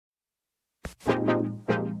Good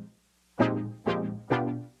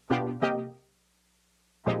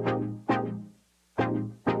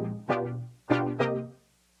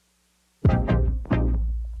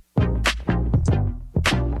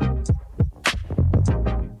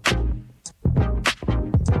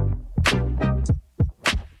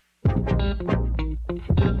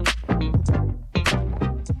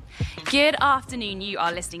afternoon, you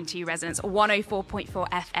are listening to Resonance 104.4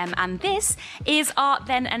 FM, and this is Art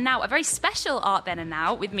Then and Now, a very special Art Then and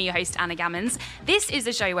Now with me, your host, Anna Gammons. This is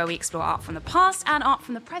a show where we explore art from the past and art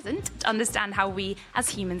from the present to understand how we as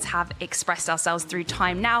humans have expressed ourselves through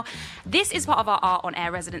time. Now, this is part of our Art on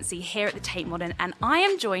Air residency here at the Tate Modern, and I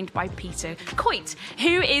am joined by Peter Coit,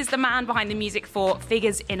 who is the man behind the music for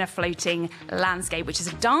Figures in a Floating Landscape, which is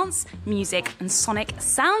a dance, music and sonic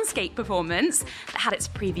soundscape performance that had its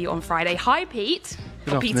preview on Friday. Hi, Pete.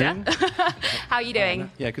 Good afternoon. Peter. How are you doing?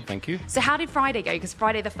 Yeah, good, thank you. So how did Friday go? Because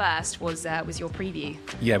Friday the 1st was your preview.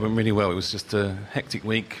 Yeah, it went really well. It was just a hectic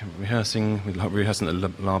week, rehearsing. We were rehearsing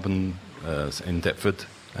at Laban in Deptford,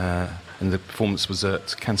 and the performance was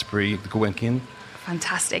at Canterbury, the Gulbenkian.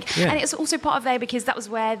 Fantastic. Yeah. And it's also part of there because that was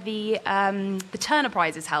where the Turner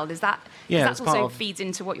Prize is held. Is that? Yeah, that also feeds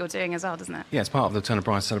into what you're doing as well, doesn't it? Yeah, it's part of the Turner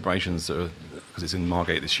Prize celebrations because it's in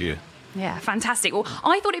Margate this year. Yeah, fantastic. Well,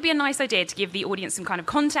 I thought it'd be a nice idea to give the audience some kind of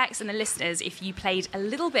context and the listeners if you played a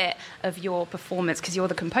little bit of your performance, because you're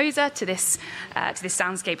the composer to this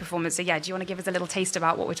soundscape performance. So, yeah, do you want to give us a little taste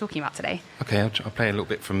about what we're talking about today? Okay, I'll play a little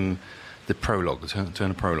bit from the prologue, the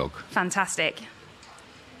Turner prologue. Fantastic.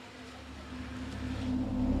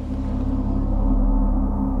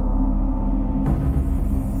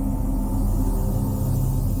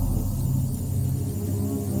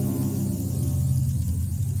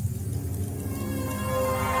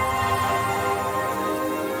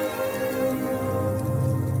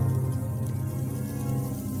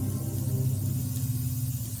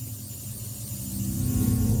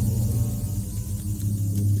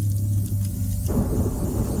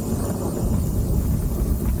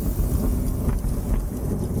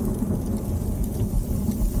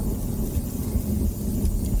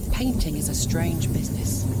 Painting is a strange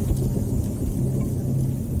business.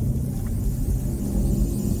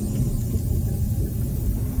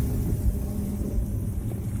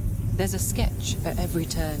 There's a sketch at every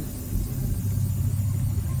turn.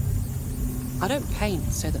 I don't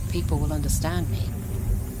paint so that people will understand me.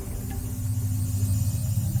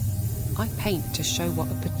 I paint to show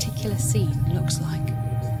what a particular scene looks like.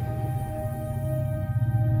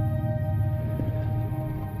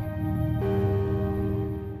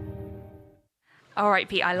 All right,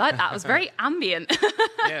 Pete, I like that. It was very ambient.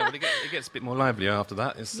 Yeah, well, it gets a bit more lively after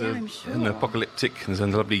that. It's I'm sure. an apocalyptic. There's a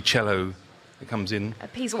lovely cello that comes in. A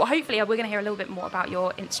piece. Well, hopefully we're going to hear a little bit more about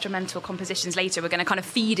your instrumental compositions later. We're going to kind of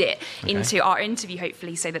feed it into our interview,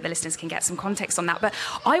 hopefully, so that the listeners can get some context on that. But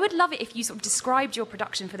I would love it if you sort of described your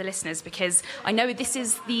production for the listeners, because I know this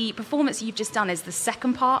is the performance you've just done is the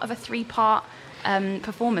second part of a 3-part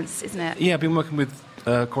performance, isn't it? Yeah, I've been working with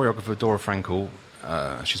choreographer Dora Frankel.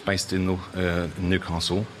 She's based in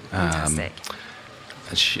Newcastle. Fantastic.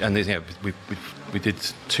 We did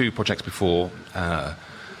 2 projects before,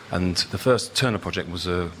 and the first Turner project was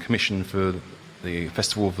a commission for the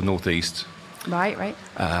Festival of the North East. Right.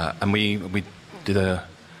 And we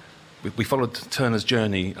followed Turner's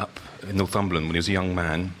journey up in Northumberland when he was a young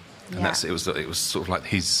man, and it was sort of like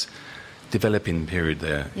his developing period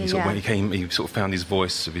there. When he sort of found his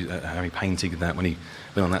voice, how he painted that when he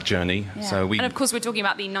went on that journey. Yeah. So and of course we're talking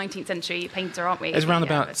about the 19th century painter, aren't we? It's around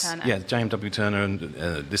about Turner. James W. Turner, and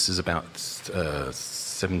this is about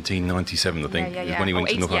 1797, I think, is when he went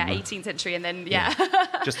to Northumberland. 18th century, and then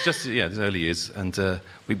just his early years, and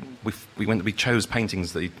we chose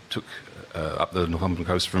paintings that he took up the Northumberland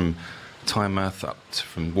coast from Tynemouth up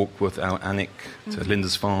from Warkworth, Alnwick to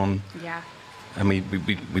Lindisfarne. Yeah. And we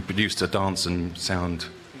produced a dance and sound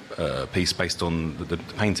piece based on the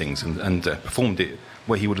paintings and performed it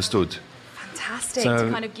where he would have stood. Fantastic, to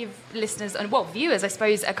kind of give listeners and viewers, I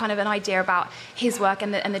suppose, a kind of an idea about his work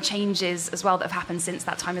and the changes as well that have happened since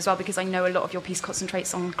that time as well, because I know a lot of your piece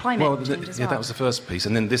concentrates on climate change as well. That was the first piece,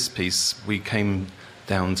 and then this piece we came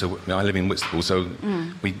down to. I live in Whitstable, so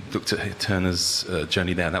we looked at Turner's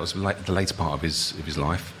journey there. That was the later part of his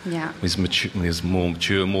life. Yeah, he was more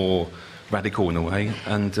mature, more radical in a way,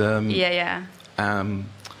 and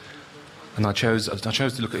and I chose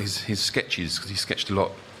to look at his sketches because he sketched a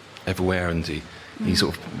lot everywhere, and he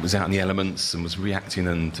sort of was out in the elements and was reacting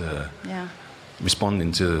and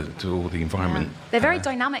responding to all the environment. Yeah. They're very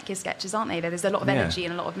dynamic, his sketches, aren't they? There's a lot of energy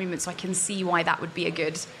and a lot of movement, so I can see why that would be a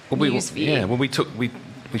good muse for you. Yeah, well, we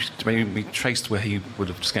we traced where he would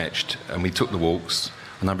have sketched, and we took the walks,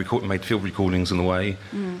 and I made field recordings on the way,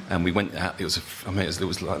 and we went out. It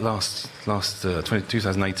was like last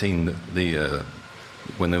 2018,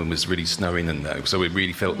 when it was really snowing, and so we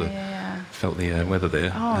really felt the weather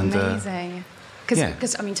there. Oh, and, amazing!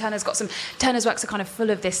 Because I mean, Turner's works are kind of full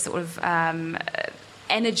of this sort of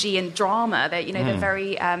energy and drama. That they're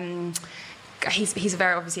very. He's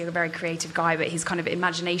obviously a very creative guy, but his kind of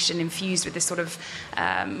imagination infused with this sort of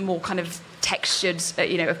more kind of textured,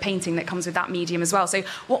 of painting that comes with that medium as well. So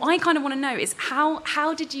what I kind of want to know is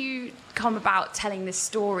how did you come about telling this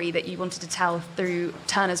story that you wanted to tell through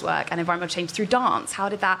Turner's work and environmental change through dance? How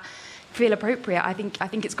did that feel appropriate? I think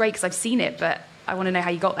it's great because I've seen it, but I want to know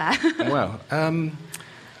how you got there. Well,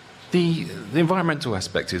 the environmental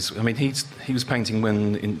aspect is, I mean, he was painting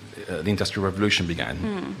when the Industrial Revolution began,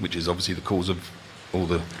 which is obviously the cause of all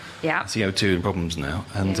the CO2 and problems now.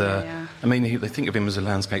 And I mean, they think of him as a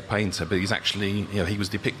landscape painter, but he's actually, he was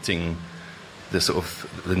depicting the sort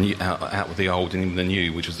of the new, out with the old and in the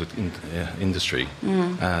new, which was the industry.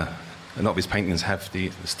 A lot of his paintings have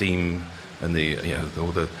the steam and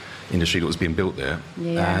all the industry that was being built there.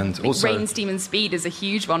 Yeah. And also Rain, Steam and Speed is a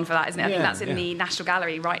huge one for that, isn't it? I think that's in the National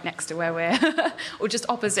Gallery right next to where we're or just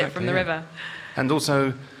opposite from the river. And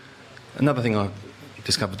also another thing I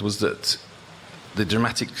discovered was that the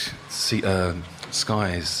dramatic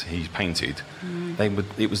skies he painted,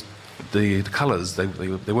 the colours, they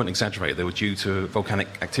weren't exaggerated. They were due to volcanic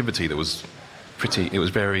activity that was it was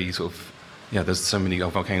very sort of, there's so many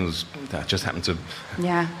volcanoes that just happened to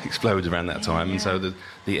explode around that time, and so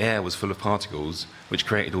the air was full of particles, which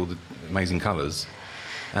created all the amazing colours.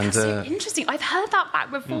 And that's so interesting. I've heard that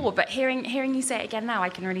back before, but hearing you say it again now, I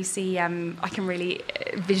can really see, I can really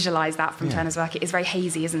visualise that from Turner's work. It is very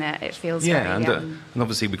hazy, isn't it? It feels very... and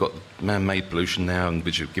obviously we've got man-made pollution now, and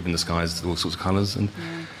which have given the skies all sorts of colours. And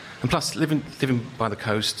plus, living by the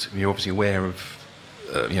coast, you're obviously aware of,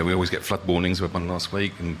 we always get flood warnings. We had one last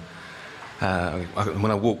week, and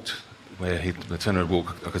when I walked where the Turner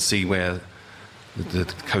walk, I could see where the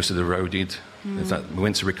coast had eroded. We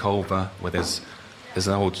went to Reculver, where there's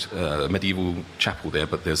an old medieval chapel there,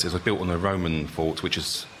 but it was built on a Roman fort, which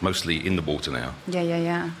is mostly in the water now.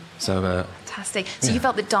 Yeah. So fantastic. So you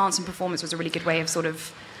felt that dance and performance was a really good way of sort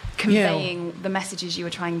of conveying the messages you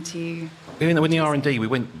were trying to... In the R&D, we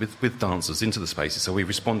went with dancers into the spaces, so we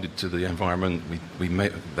responded to the environment.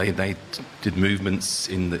 They did movements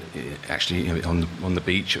actually on the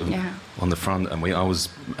beach, on the front, and I was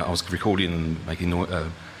recording and making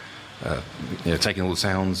taking all the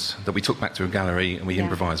sounds that we took back to a gallery and we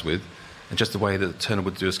improvised with, and just the way that Turner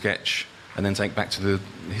would do a sketch and then take back to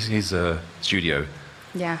his studio.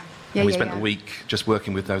 And we spent a week just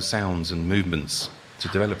working with those sounds and movements to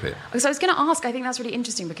develop it. So I was going to ask, I think that's really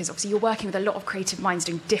interesting because obviously you're working with a lot of creative minds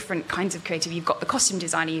doing different kinds of creative. You've got the costume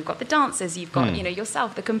designer, you've got the dancers, you've got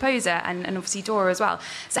yourself, the composer, and obviously Dora as well.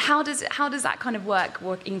 So how does that kind of work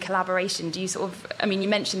in collaboration? Do you sort of, I mean, you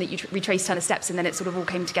mentioned that you retraced Turner steps and then it sort of all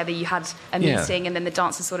came together. You had a meeting and then the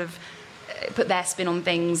dancers sort of put their spin on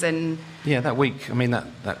things and... Yeah, that week, I mean, that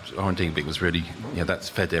R&D week was really, that's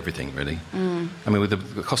fed everything, really. I mean, with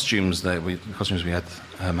the costumes we had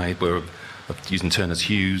made were using Turner's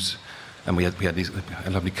hues, and we had these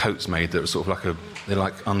lovely coats made that were sort of they're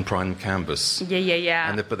like unprimed canvas.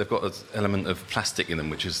 Yeah. But they've got an element of plastic in them,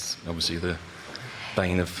 which is obviously the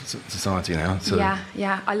bane of society now. So.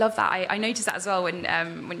 Yeah, I love that. I noticed that as well when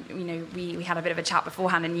we had a bit of a chat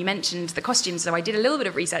beforehand, and you mentioned the costumes. So I did a little bit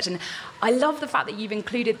of research, and I love the fact that you've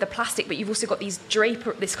included the plastic, but you've also got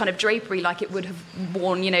this kind of drapery like it would have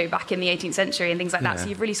worn, back in the 18th century and things like that. So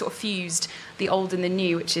you've really sort of fused the old and the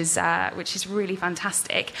new, which is really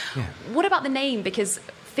fantastic. Yeah. What about the name? Because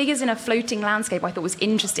Figures in a Floating Landscape I thought was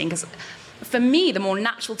interesting, because for me the more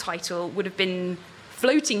natural title would have been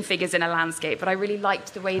Floating Figures in a Landscape, but I really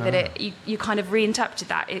liked the way that you kind of reinterpreted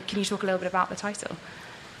that. Can you talk a little bit about the title?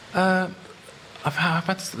 I've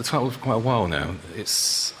had the title for quite a while now. I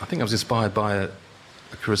think I was inspired by a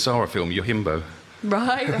Kurosawa film, Yojimbo,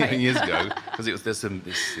 right. years ago, because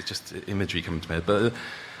it's just imagery coming to me.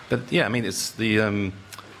 But yeah, I mean, it's the.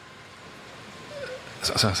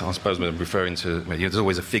 So I suppose we're referring to. There's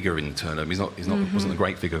always a figure in Turner. Wasn't a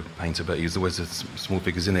great figure painter, but he's always small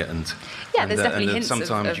figures in it, and there's definitely hints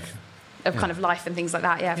of kind of life and things like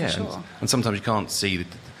that. Yeah, for sure. And sometimes you can't see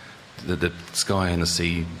the sky and the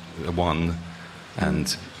sea are one,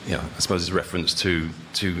 and I suppose it's a reference to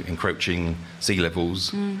encroaching sea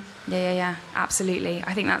levels. Yeah, absolutely.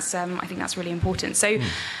 I think that's really important. So.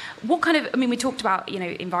 what kind of, I mean, we talked about,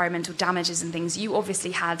 environmental damages and things. You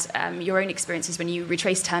obviously had your own experiences when you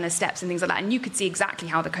retraced Turner's steps and things like that, and you could see exactly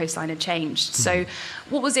how the coastline had changed. So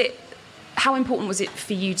what was it, how important was it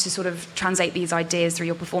for you to sort of translate these ideas through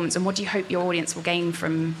your performance, and what do you hope your audience will gain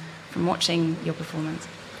from watching your performance?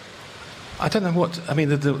 I don't know what, I mean,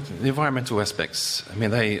 the environmental aspects, I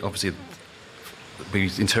mean, they obviously,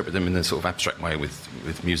 we interpret them in a sort of abstract way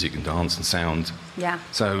with music and dance and sound. Yeah.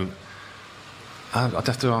 So I'd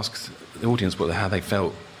have to ask the audience how they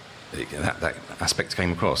felt that aspect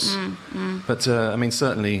came across. But I mean,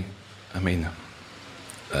 certainly, I've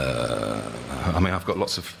got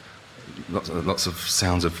lots of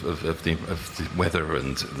sounds of the weather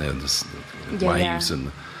and the waves,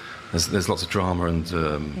 and there's lots of drama and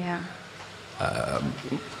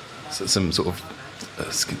some sort of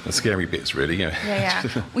scary bits, really. Yeah.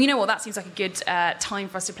 Well, you know what? That seems like a good time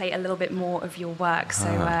for us to play a little bit more of your work.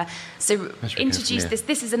 So introduce this.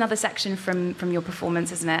 This is another section from your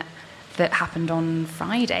performance, isn't it? That happened on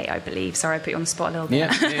Friday, I believe. Sorry, I put you on the spot a little bit.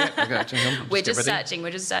 Yeah. Okay, We're just searching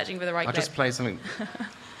for the right clip. I'll just play something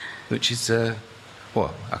which is it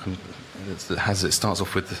starts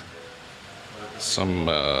off with some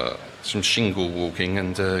shingle walking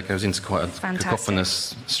and goes into quite a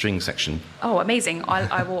cacophonous string section. Oh, amazing!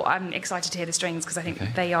 I'm excited to hear the strings because I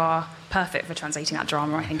think they are perfect for translating that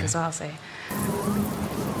drama. I think as well. So.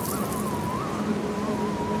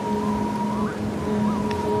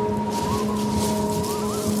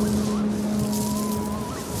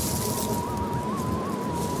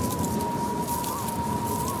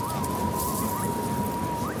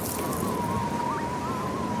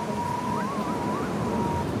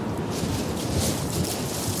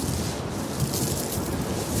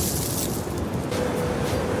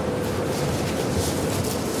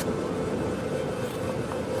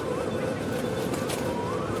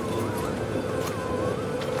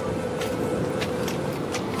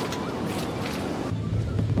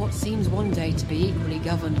 Seems one day to be equally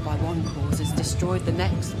governed by one cause is destroyed the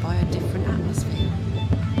next by a different atmosphere.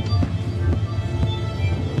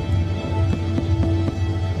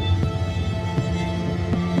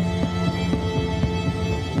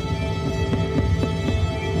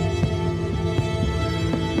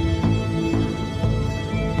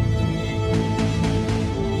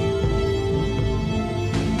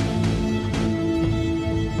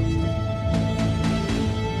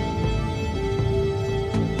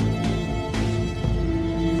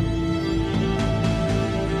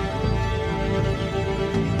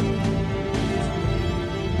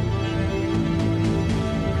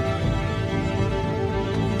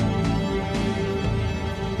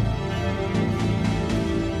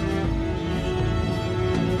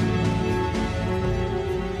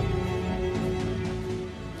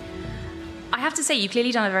 You've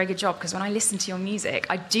clearly done a very good job, because when I listen to your music,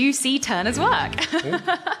 I do see Turner's work.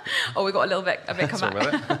 Oh, we got a bit come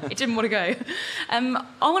back. It didn't want to go. I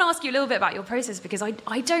want to ask you a little bit about your process, because I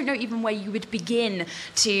don't know even where you would begin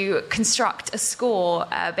to construct a score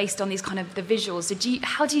based on these kind of the visuals. So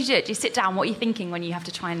how do you do it? Do you sit down? What are you thinking when you have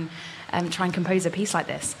to try and compose a piece like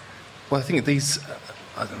this? Well, I think these.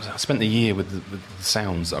 I spent a year with the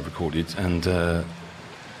sounds I've recorded, and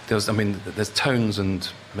there's tones and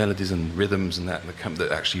melodies and rhythms and that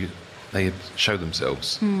actually they show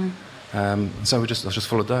themselves. So I just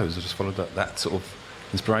followed those. I just followed that sort of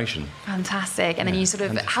inspiration. Fantastic. And then you sort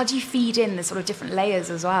of, how do you feed in the sort of different layers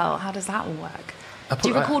as well? How does that all work? Do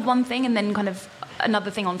you record one thing and then kind of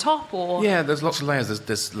another thing on top, or? Yeah, there's lots of layers.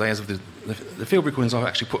 There's layers of the field recordings I've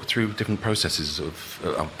actually put through different processes.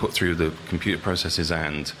 I've put through the computer processes,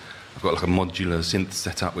 and I've got like a modular synth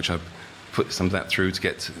setup which I've put some of that through to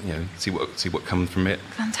get see what comes from it.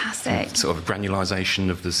 Fantastic. And sort of granulization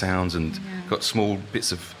of the sounds, and got small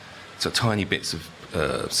bits of tiny bits of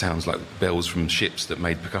sounds like bells from ships that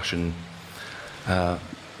made percussion.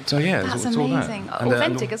 That's amazing. All that.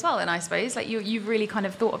 Authentic as well, and I suppose you've really kind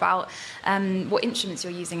of thought about what instruments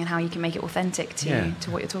you're using and how you can make it authentic to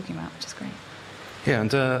what you're talking about, which is great. Yeah,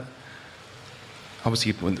 and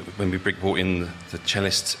obviously when we brought in the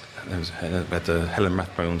cellist, we had Helen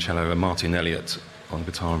Rathbone on cello and Martin Elliott on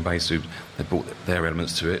guitar and bass, who they brought their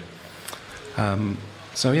elements to it.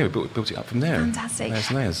 We built it up from there.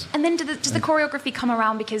 Fantastic. Layers. And then does the choreography come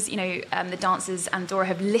around because the dancers and Dora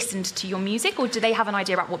have listened to your music, or do they have an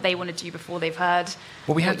idea about what they want to do before they've heard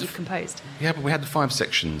what you've composed? Yeah, but we had the 5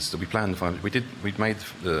 sections that we planned. We'd made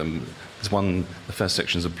the first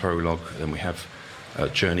section is a prologue, then we have a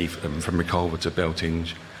journey from Reculver to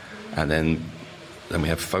Beltinge, and then we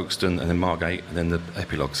have Folkestone, and then Margate, and then the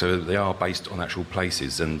epilogue. So they are based on actual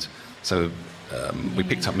places, and so we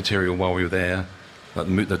picked up material while we were there.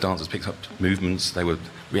 like the dancers picked up movements. They were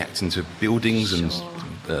reacting to buildings and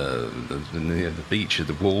the beach,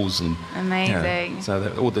 the walls, and amazing.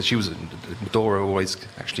 So Dora always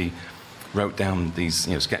actually wrote down these,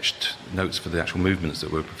 sketched notes for the actual movements that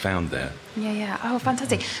were found there. Yeah. Oh,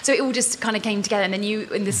 fantastic. So it all just kind of came together, and then you,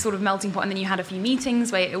 in this sort of melting pot, and then you had a few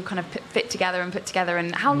meetings where it all kind of fit together and put together.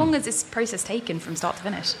 And how long has this process taken from start to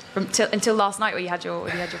finish? Until last night where you had your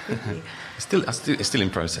preview? It's still in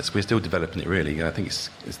process. We're still developing it, really. I think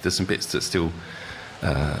there's some bits that still...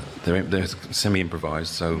 they're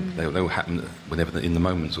semi-improvised, so they'll happen whenever in the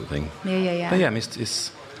moment, sort of thing. Yeah. But yeah,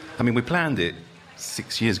 we planned it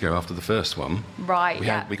 6 years ago after the first one. Right.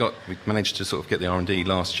 We managed to sort of get the R&D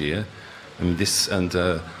last year, and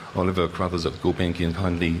Oliver Carruthers at Gulbenkian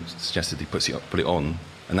kindly suggested he put it on,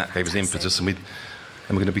 and that gave us the impetus. And we're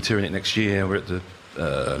going to be touring it next year. We're at the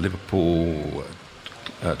Liverpool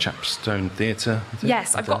Chapstone Theatre.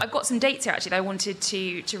 Yes, I've got some dates here actually that I wanted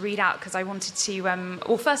to read out, because I wanted to.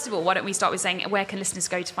 Well, first of all, why don't we start with saying where can listeners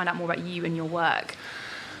go to find out more about you and your work?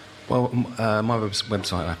 Well, my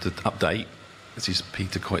website I have to update. This is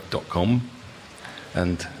petercoit.com,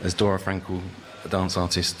 and there's Dora Frankel, a dance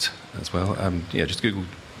artist as well. Just Google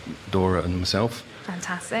Dora and myself.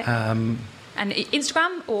 Fantastic. And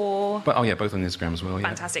Instagram or? Both on Instagram as well. Yeah.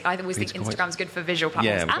 Fantastic. I always think Instagram's good for visual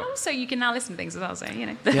platforms, and also you can now listen to things as well. So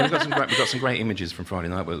Yeah, we've got some great images from Friday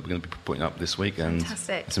night. We're going to be putting up this week, and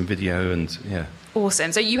some video, and yeah.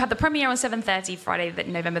 Awesome. So you had the premiere on 7:30 Friday,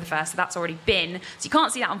 November the 1st. So that's already been. So you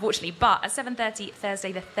can't see that, unfortunately. But at 7:30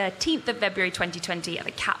 Thursday, the 13th of February 2020 at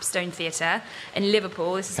the Capstone Theatre in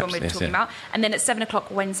Liverpool. This is the one we're talking about. And then at 7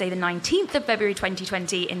 o'clock Wednesday, the 19th of February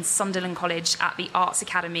 2020 in Sunderland College at the Arts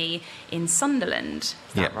Academy in Sunderland. Is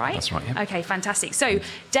that right? That's right. Yeah. Okay, fantastic. So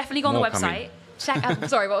definitely go on the website. Check out.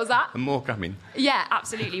 Sorry, what was that? And more coming. Yeah,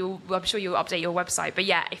 absolutely. I'm sure you'll update your website. But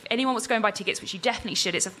yeah, if anyone wants to go and buy tickets, which you definitely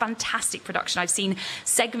should, it's a fantastic production. I've seen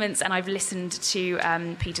segments and I've listened to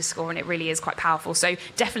Peter's score, and it really is quite powerful. So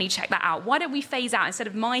definitely check that out. Why don't we phase out, instead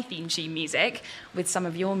of my theme tune music, with some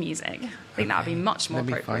of your music? I think that would be much more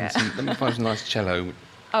appropriate. Let me find some nice cello.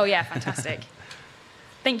 Oh yeah, fantastic.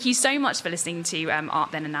 Thank you so much for listening to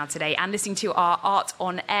Art Then and Now today, and listening to our Art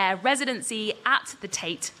on Air residency at the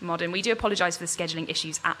Tate Modern. We do apologise for the scheduling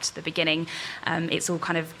issues at the beginning. It's all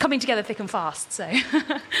kind of coming together thick and fast. So,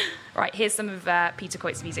 right, here's some of Peter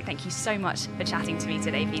Coit's music. Thank you so much for chatting to me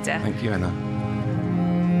today, Peter. Thank you, Anna.